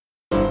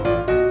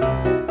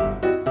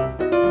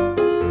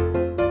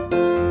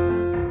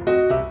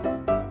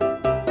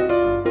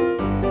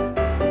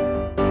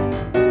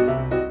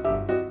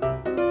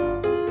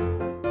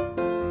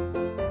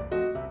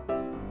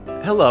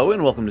Hello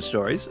and welcome to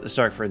Stories, a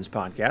Stark Friends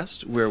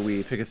podcast, where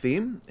we pick a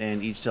theme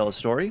and each tell a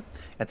story.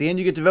 At the end,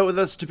 you get to vote with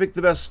us to pick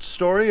the best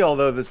story,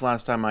 although this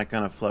last time I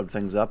kind of flubbed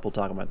things up. We'll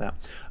talk about that.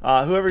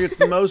 Whoever gets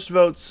the most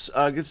votes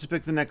gets to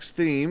pick the next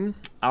theme.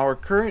 Our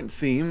current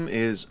theme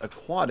is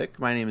aquatic.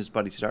 My name is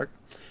Buddy Stark,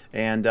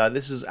 and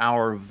this is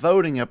our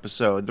voting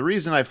episode. The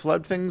reason I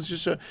flubbed things,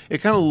 just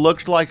it kind of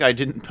looked like I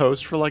didn't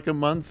post for like a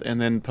month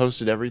and then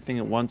posted everything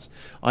at once.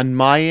 On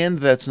my end,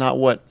 that's not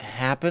what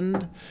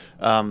happened.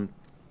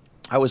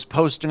 I was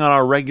posting on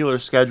our regular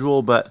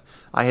schedule, but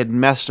I had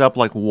messed up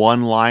like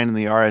one line in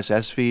the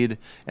RSS feed,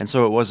 and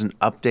so it wasn't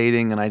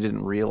updating, and I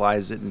didn't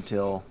realize it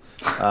until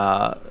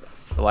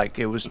like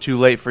it was too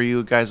late for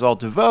you guys all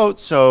to vote,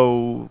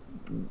 so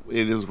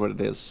it is what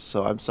it is.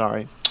 So I'm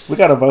sorry. We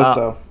got a vote,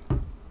 though.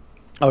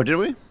 Oh, did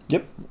we?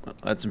 Yep.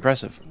 That's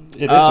impressive.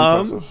 It is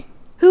impressive.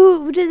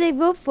 Who did they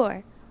vote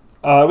for?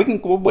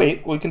 We'll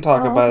wait. We can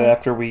talk about it okay.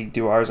 after we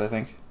do ours, I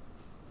think.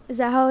 Is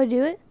that how I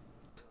do it?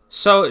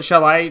 So,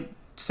 shall I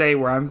say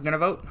where I'm going to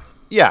vote?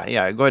 Yeah,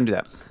 go ahead and do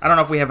that. I don't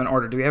know if we have an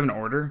order. Do we have an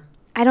order?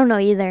 I don't know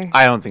either.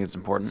 I don't think it's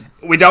important.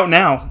 We don't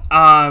know.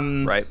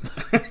 Right.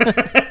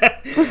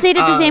 We'll say it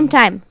at the same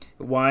time.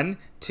 1,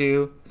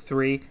 2,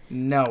 3,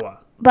 Noah.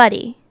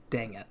 Buddy.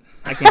 Dang it.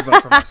 I can't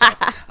vote for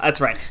myself.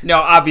 That's right. No,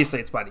 obviously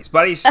it's Buddy's.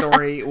 Buddy's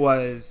story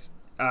was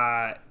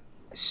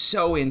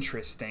so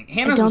interesting.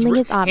 Hannah's it's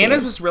obvious.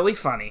 Hannah's was really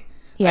funny.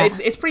 Yeah.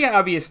 It's pretty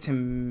obvious to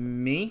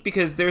me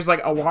because there's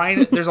like a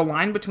line. There's a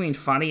line between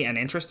funny and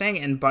interesting,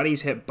 and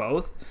Buddy's hit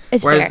both.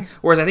 It's whereas fair.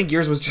 whereas I think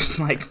yours was just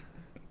like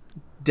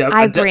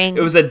bring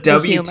it was a the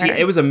WT. humor.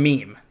 It was a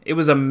meme. It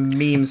was a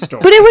meme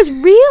story. But it was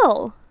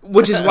real.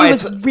 Which is why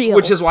was real.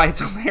 Which is why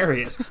it's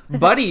hilarious.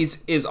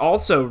 Buddy's is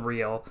also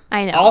real.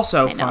 I know.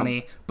 Also I know.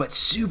 funny, but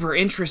super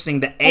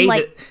interesting. The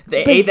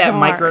that bizarre.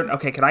 micro.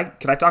 Okay, could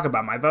I talk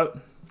about my vote?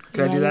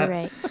 Could I do that?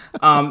 You're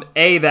right.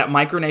 A, that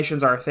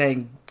micronations are a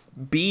thing.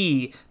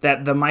 B,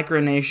 that the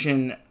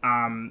micronation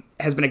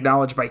has been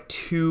acknowledged by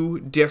two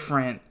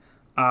different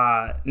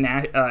I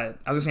was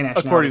gonna say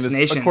nationalities.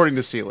 Nations. According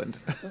to Sealand.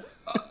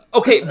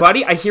 Okay,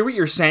 Buddy, I hear what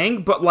you're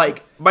saying, but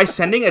like by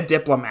sending a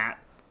diplomat,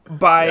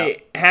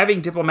 by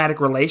having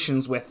diplomatic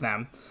relations with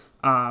them,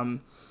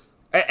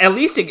 at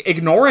least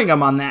ignoring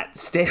them on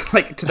that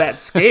like to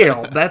that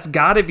scale, that's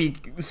got to be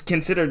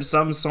considered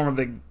some sort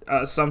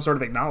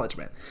of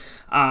acknowledgement.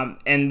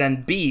 And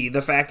then B,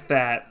 the fact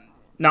that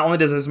not only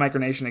does this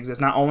micronation exist,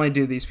 not only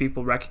do these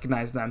people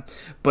recognize them,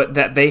 but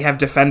that they have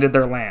defended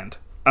their land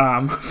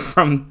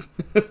from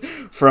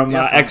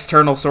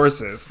external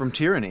sources, From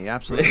tyranny,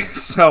 absolutely.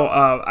 So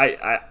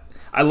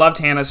I loved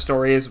Hannah's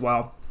story as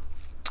well,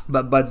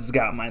 but Bud's has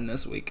got mine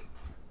this week.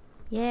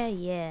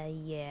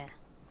 Yeah.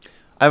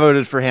 I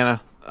voted for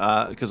Hannah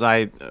because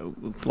I,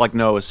 like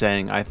Noah was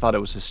saying, I thought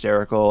it was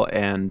hysterical,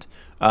 and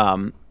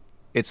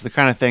it's the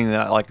kind of thing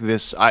that like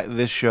this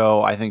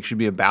show I think should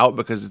be about,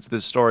 because it's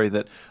this story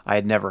that I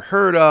had never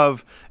heard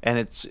of, and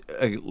it's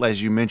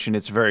as you mentioned,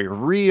 it's very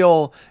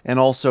real, and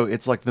also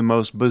it's like the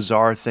most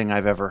bizarre thing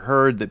I've ever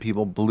heard, that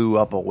people blew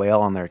up a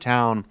whale on their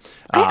town.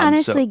 I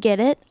honestly get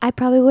it. I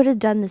probably would have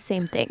done the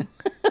same thing.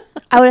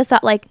 I would have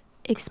thought like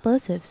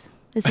explosives.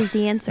 This is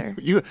the answer.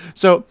 You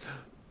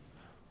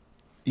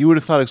would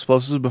have thought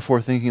explosives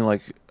before thinking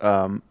like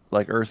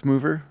Earth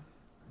Mover.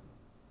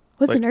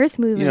 What's an earth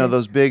mover? You know,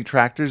 those big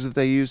tractors that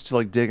they use to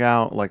like dig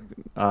out like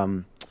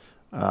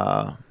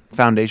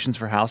foundations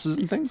for houses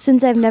and things.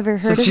 Since I've never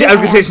heard of it, I was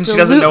gonna say, since she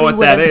doesn't know what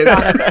that is.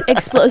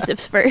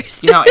 Explosives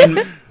first. You know,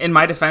 in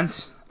my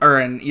defense, or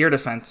in your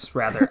defense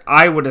rather,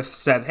 I would have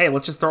said, "Hey,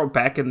 let's just throw it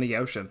back in the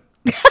ocean."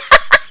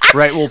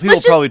 Right. Well, people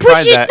probably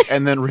tried that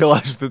and then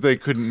realized that they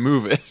couldn't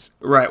move it.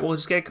 Right. We'll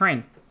just get a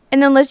crane.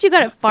 And unless you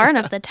got it far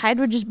enough, the tide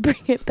would just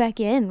bring it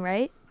back in,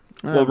 right?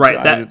 Well,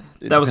 right.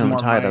 That was more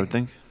tide, my, I would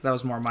think. That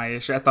was more my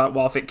issue. I thought,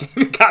 well, if it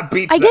got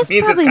beached, I that guess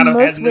means it's probably kind of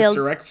most heading this whales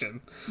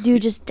direction. do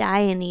just die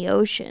in the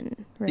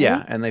ocean, right?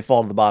 Yeah, and they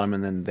fall to the bottom,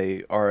 and then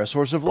they are a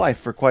source of life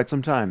for quite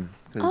some time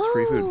because it's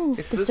free food.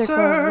 It's the the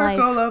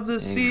circle of the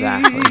sea.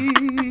 Exactly.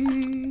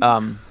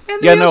 And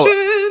Yeah, the no.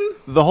 ocean.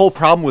 The whole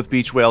problem with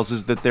beach whales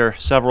is that they're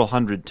several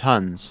hundred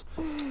tons,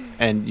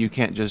 and you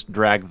can't just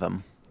drag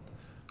them.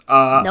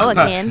 No one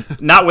can.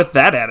 Not with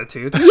that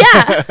attitude.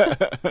 Yeah.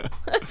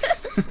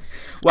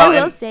 Well,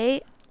 I will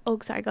say. Oh,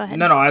 sorry. Go ahead.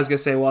 No, I was gonna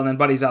say. Well, and then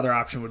Buddy's other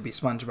option would be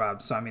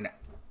SpongeBob. So I mean,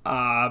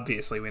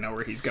 obviously we know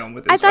where he's going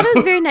with this. I thought it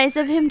was vote. very nice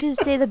of him to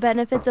say the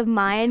benefits of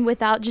mine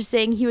without just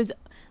saying he was,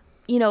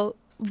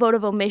 vote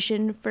of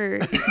omission for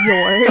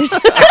yours.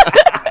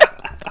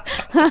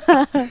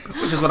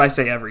 Which is what I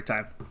say every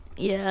time.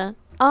 Yeah.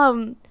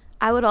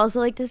 I would also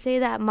like to say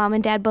that Mom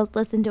and Dad both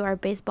listen to our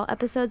baseball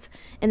episodes,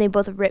 and they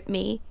both rip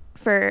me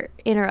for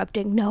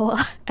interrupting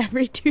Noah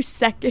every 2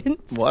 seconds.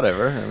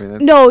 Whatever. I mean,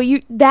 that's... No,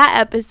 that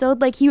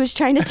episode, like he was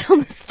trying to tell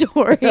the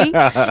story,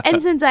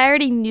 and since I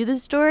already knew the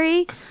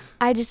story,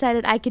 I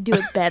decided I could do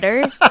it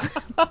better.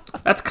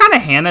 That's kind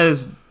of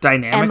Hannah's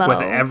dynamic MO.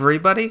 with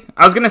everybody.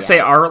 I was gonna say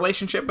our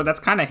relationship, but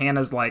that's kind of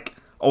Hannah's like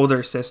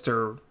older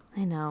sister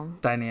I know.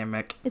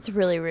 dynamic. It's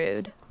really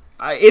rude.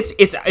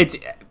 It's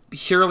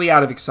purely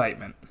out of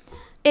excitement.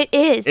 It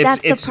is.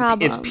 That's the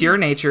problem. It's pure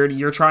natured.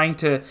 You're trying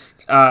to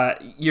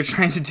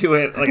do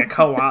it like a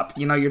co-op.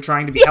 You're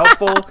trying to be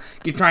helpful.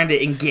 You're trying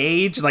to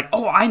engage. Like,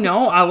 oh, I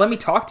know. Let me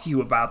talk to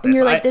you about this. And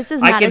you're like, this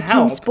is not a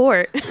team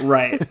sport.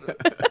 Right.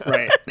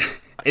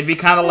 It'd be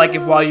kind of like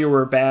if while you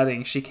were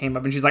batting, she came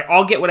up and she's like,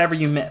 I'll get whatever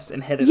you miss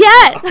and hit it.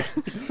 Yes!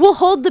 We'll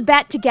hold the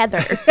bat together.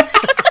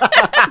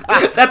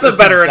 That's a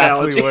better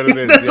exactly analogy. What it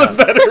is, That's a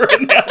better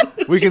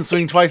analogy. We can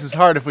swing twice as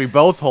hard if we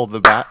both hold the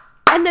bat.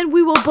 And then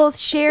we will both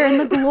share in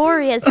the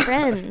glory as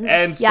friends.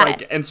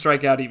 And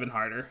strike out even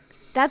harder.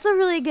 That's a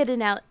really good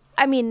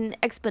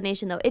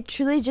explanation, though. It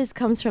truly just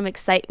comes from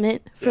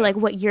excitement for like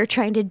what you're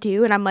trying to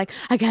do, and I'm like,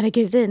 I gotta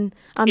get it in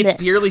on this.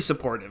 It's purely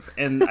supportive,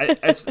 and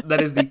that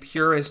is the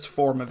purest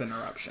form of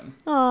interruption.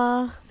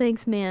 Aw,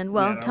 thanks, man.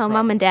 Well, Yeah, no tell problem.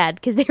 Mom and Dad,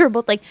 because they were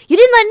both like, you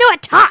didn't let Noah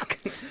talk!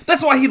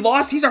 That's why he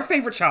lost. He's our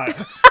favorite child.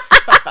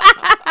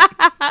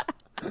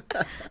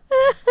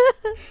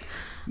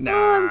 Nah.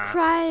 Oh, I'm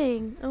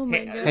crying. Oh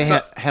my god. Hey,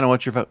 Hannah,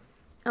 what's your vote?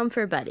 I'm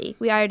for Buddy.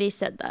 We already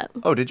said that.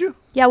 Oh, did you?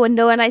 Yeah, when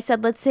Noah and I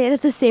said, let's say it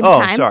at the same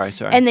Oh, time. sorry.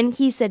 And then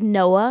he said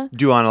Noah.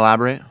 Do you want to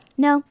elaborate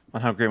No.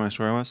 on how great my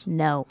story was?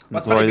 No.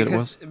 That's glory funny that it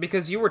was?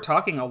 because you were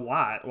talking a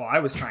lot while I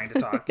was trying to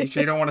talk. You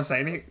sure you don't want to say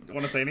anything?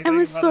 I'm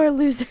a about sore it?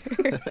 loser.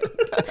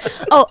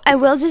 Oh, I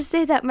will just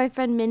say that my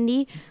friend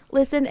Mindy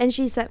listened and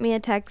she sent me a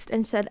text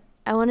and said,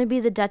 I want to be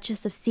the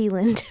Duchess of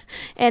Sealand.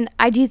 And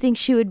I do think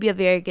she would be a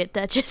very good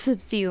Duchess of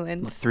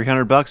Sealand.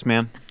 $300,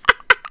 man.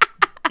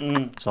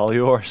 It's all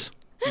yours.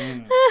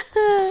 Maybe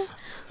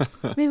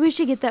we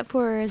should get that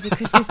for her as a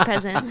Christmas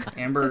present.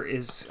 Amber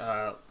is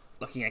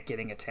looking at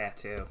getting a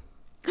tattoo.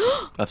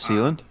 Of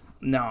Sealand?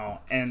 No,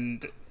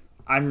 and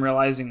I'm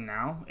realizing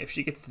now if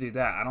she gets to do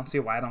that, I don't see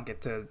why I don't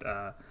get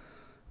to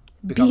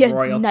become Be a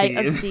royalty. Knight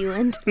of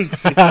Sealand.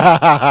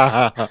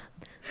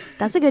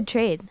 That's a good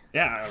trade.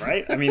 Yeah,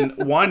 right. I mean,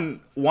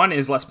 one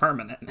is less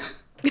permanent.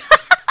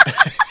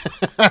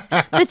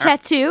 The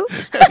tattoo?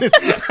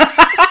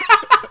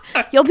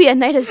 You'll be a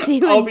Knight of I'll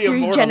Sealand be through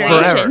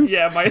immortalized. generations.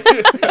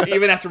 Yeah,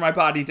 even after my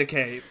body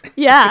decays.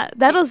 Yeah,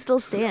 that'll still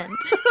stand.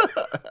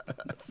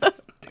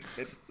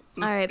 Stupid.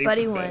 All right, Stupid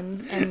Buddy thing.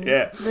 won, and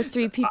Yeah. the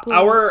three people.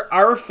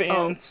 Our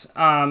fans,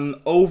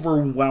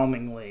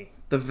 overwhelmingly,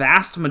 the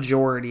vast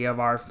majority of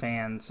our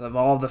fans, of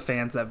all the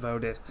fans that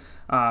voted,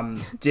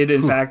 did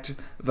in fact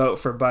vote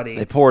for Buddy.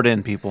 They poured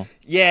in, people.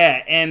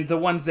 Yeah, and the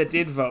ones that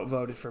did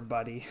voted for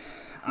Buddy.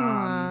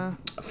 Fan,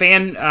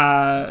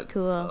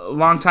 Cool.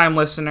 long-time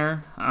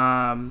listener,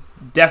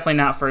 definitely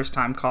not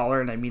first-time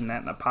caller, and I mean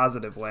that in a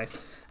positive way.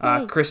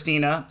 Yay.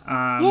 Christina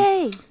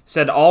Yay!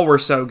 said all were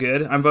so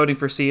good. I'm voting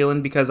for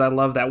Sealand because I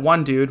love that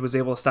one dude was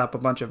able to stop a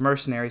bunch of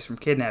mercenaries from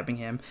kidnapping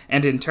him,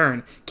 and in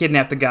turn,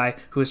 kidnap the guy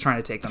who was trying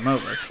to take them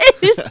over.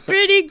 It's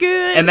pretty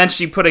good. And then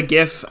she put a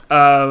GIF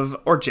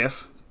or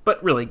GIF,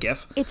 but really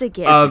GIF, It's a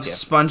gift. of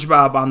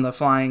SpongeBob on the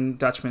Flying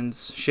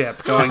Dutchman's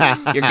ship going,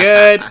 you're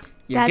good,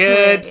 you're That's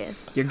good,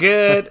 hilarious. you're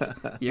good,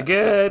 you're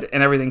good,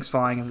 and everything's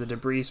flying and the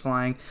debris is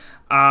flying.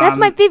 That's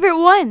my favorite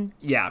one.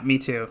 Yeah, me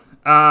too.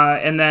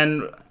 And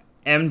then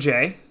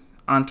MJ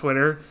on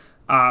Twitter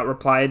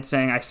replied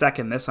saying, I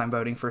second this, I'm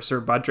voting for Sir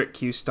Budrick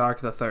Q.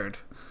 Stark III.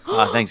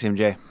 Thanks,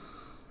 MJ.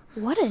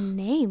 What a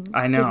name.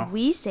 I know. Did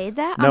we say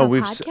that No, on a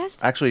we've podcast?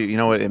 actually, you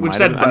know what? It We've might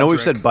said have, I know we've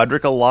Budrick. said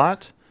Budrick a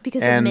lot.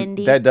 Because of and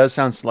Mindy. that does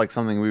sound like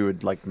something we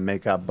would like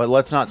make up. But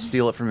let's not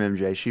steal it from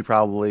MJ. She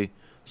probably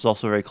is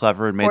also very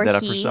clever and made Or that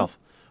up he. herself.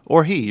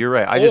 Or he, you're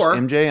right. I just Or-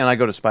 MJ and I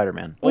go to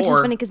Spider-Man. Which is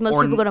Or- funny because most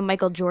or- people go to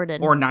Michael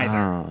Jordan. Or neither.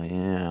 Oh,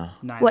 yeah.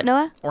 Neither. What,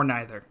 Noah? Or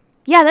neither.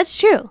 Yeah, that's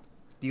true.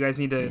 You guys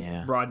need to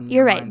Yeah. broaden You're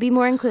your right. minds. Be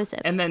more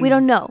inclusive. And then we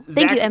don't know.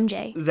 Thank Zach- you,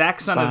 MJ.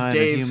 Zach, son of Spider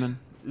Dave. human.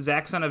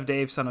 Zach, son of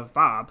Dave, son of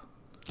Bob.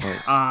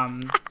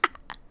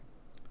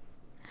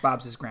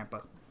 Bob's his grandpa.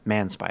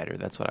 Man Spider,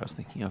 that's what I was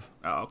thinking of.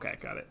 Oh, okay,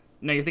 got it.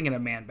 No, you're thinking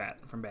of Man Bat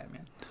from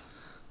Batman.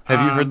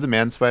 Have you heard the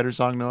Man Spider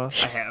song, Noah?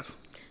 I have.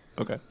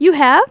 Okay. You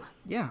have?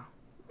 Yeah.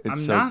 It's I'm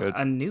so not good.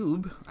 a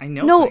noob. I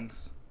know No.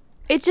 things.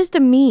 It's just a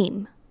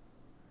meme.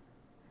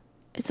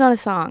 It's not a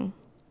song.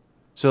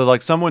 So,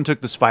 like, someone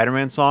took the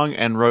Spider-Man song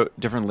and wrote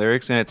different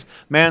lyrics, and it's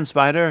Man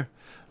Spider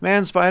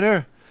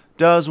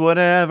does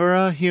whatever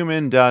a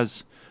human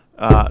does,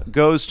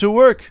 goes to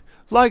work,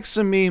 likes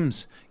some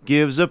memes,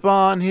 gives up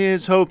on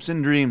his hopes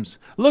and dreams.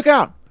 Look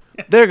out!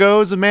 There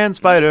goes a Man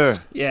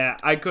Spider. Yeah,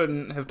 I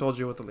couldn't have told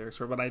you what the lyrics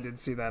were, but I did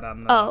see that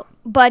on the... Oh,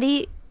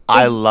 Buddy.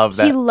 I love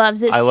that. He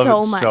loves it I love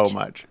so it much. so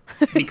much.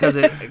 Because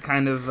it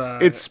kind of...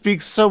 It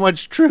speaks so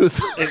much truth.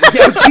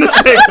 I was going to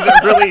say, because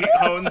it really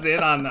hones in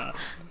on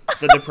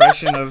the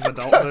depression of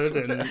adulthood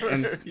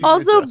and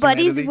Also,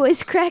 Buddy's humanity.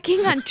 voice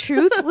cracking on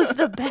Truth was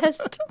the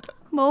best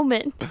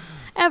moment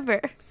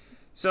ever.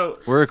 So,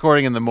 We're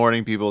recording in the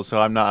morning, people,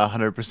 so I'm not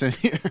 100%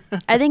 here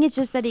I think it's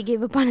just that he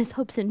gave up on his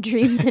hopes and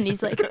dreams and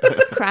he's like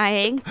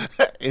crying.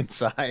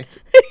 inside.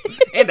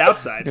 and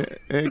outside.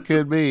 It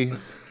could be.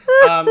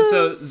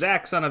 So,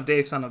 Zach, son of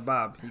Dave, son of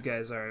Bob, you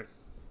guys are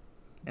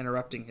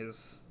interrupting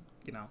his,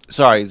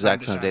 Sorry, Zach,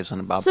 to son of shine. Dave, son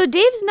of Bob. So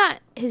Dave's not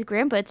his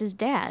grandpa, it's his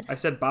dad. I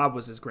said Bob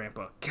was his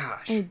grandpa.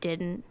 Gosh. He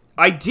didn't.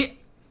 I did.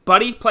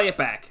 Buddy, play it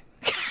back.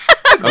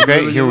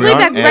 Okay, here we Play are.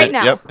 back right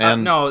now. Yep.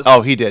 And no,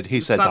 oh, he did.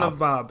 He said Son Bob. of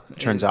Bob.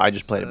 Turns is, out I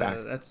just played it back.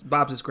 That's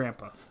Bob's his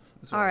grandpa.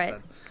 That's what All I right.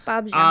 said.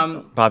 Bob's your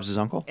uncle. Bob's his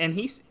uncle. And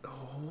he's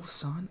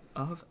son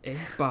of a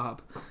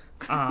Bob.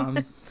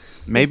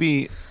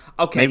 Maybe.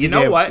 Okay, Maybe you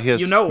know what?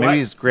 His, You know what? Maybe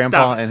his grandpa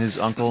Stop. and his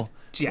uncle,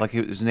 Yeah. like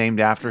it was named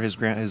after his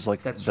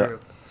like. That's the- true.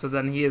 So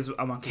then he is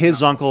among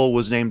His uncle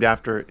was named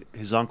after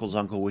his uncle's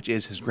uncle, which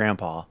is his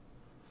grandpa.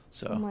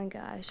 So Oh my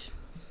gosh.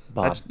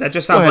 Bob. That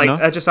just Go sounds ahead, like Noah.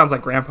 that just sounds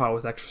like grandpa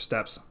with extra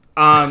steps.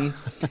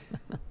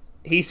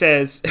 He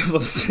says,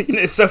 well,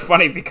 it's so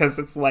funny because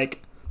it's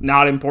like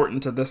not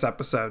important to this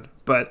episode,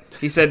 but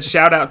he said,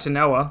 "Shout out to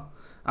Noah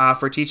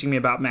for teaching me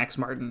about Max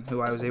Martin,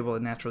 who I was able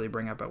to naturally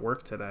bring up at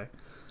work today."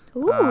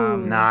 Ooh.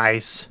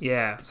 Nice.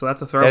 Yeah, so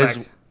that's a That throwback.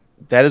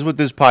 is what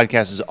this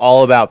podcast is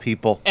all about,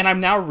 people. And I'm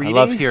now I reading.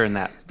 love hearing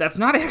that. That's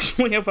not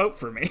actually a vote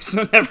for me,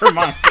 so never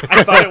mind.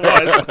 I thought it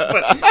was,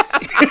 but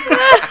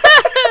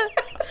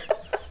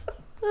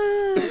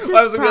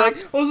I was gonna be like,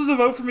 props. "Well, this is a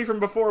vote for me from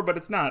before," but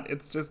it's not.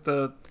 It's just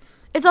a.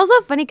 It's also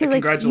funny because like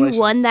you Congratulations.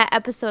 won that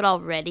episode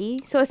already,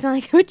 so it's not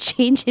like it would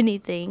change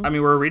anything. I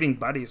mean, we're reading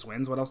Buddies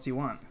wins. What else do you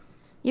want?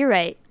 You're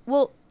right.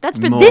 Well, that's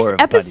for More this of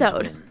Buddy's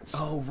episode. wins.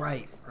 Oh,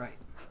 right.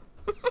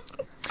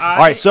 All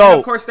right, and so-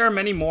 of course there are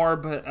many more,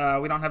 but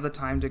we don't have the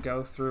time to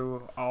go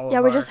through all. Yeah,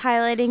 of we're our, just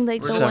highlighting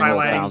like we're the just ones.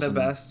 highlighting the 1,000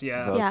 best.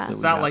 Yeah, votes Yeah. that we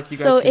it's not got. like you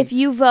guys. So can if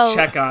you vote,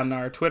 check on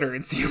our Twitter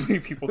and see how many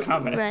people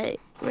comment. right.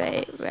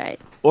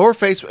 Or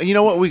Facebook. You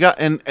know what we got,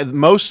 and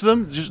most of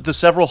them, just the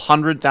several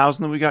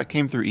 100,000 that we got,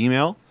 came through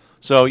email.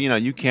 So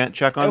you can't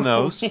check on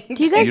those. Do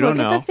you guys You look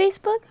don't at the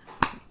Facebook?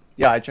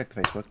 Yeah, I checked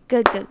the Facebook.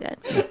 Good.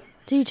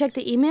 Do you check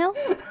the email?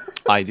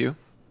 I do.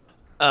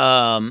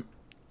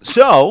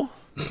 So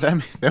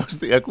that was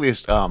the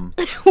ugliest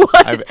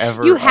What? I've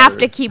ever. You have to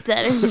uttered. keep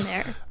that in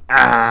there.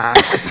 Ah.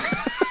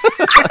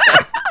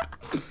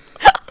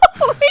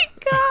 Oh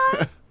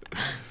my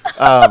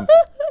god.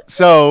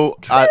 So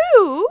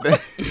Ooh.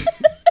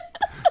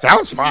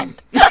 sounds fun.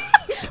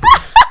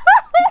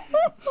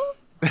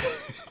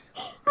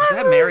 Is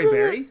that Mary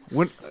Berry?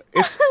 When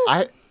it's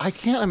I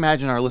can't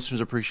imagine our listeners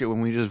appreciate when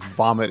we just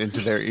vomit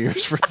into their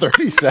ears for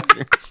 30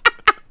 seconds.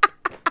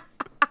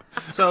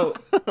 So,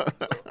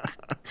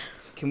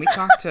 can we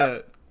talk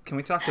to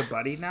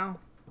Buddy now?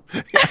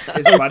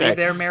 Is Buddy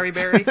there, Mary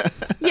Berry?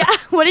 Yeah.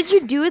 What did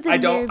you do with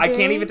it? I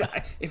can't even.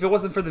 If it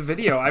wasn't for the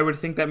video, I would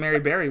think that Mary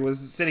Berry was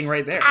sitting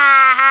right there.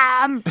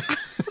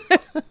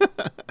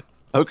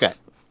 Okay.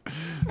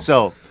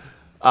 So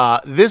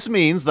this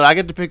means that I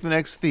get to pick the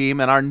next theme,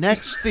 and our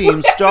next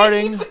theme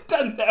starting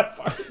Done that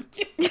far.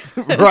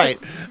 right.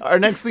 Our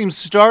next theme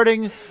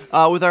starting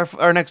with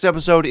our next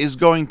episode is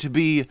going to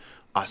be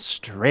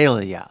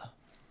Australia.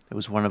 It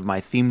was one of my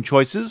theme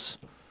choices,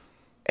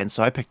 and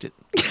so I picked it.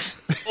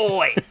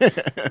 Oi.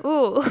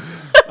 Ooh.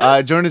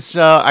 Join us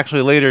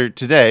actually later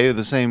today,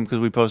 the same because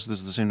we posted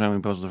this at the same time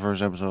we posted the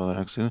first episode of the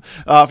next season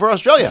for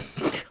Australia.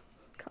 Gosh.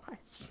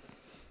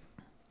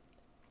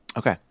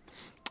 Okay.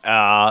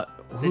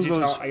 Did you goes-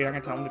 tell? Are you not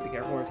gonna tell them to be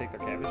careful or take their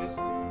cabbages?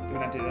 Do we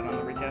not do that on the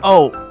recap?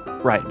 Oh,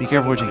 right. Be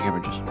careful with your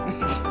cabbages. Be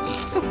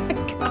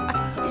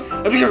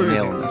careful. I'm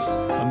nailing this.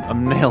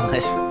 I'm nailing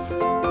it.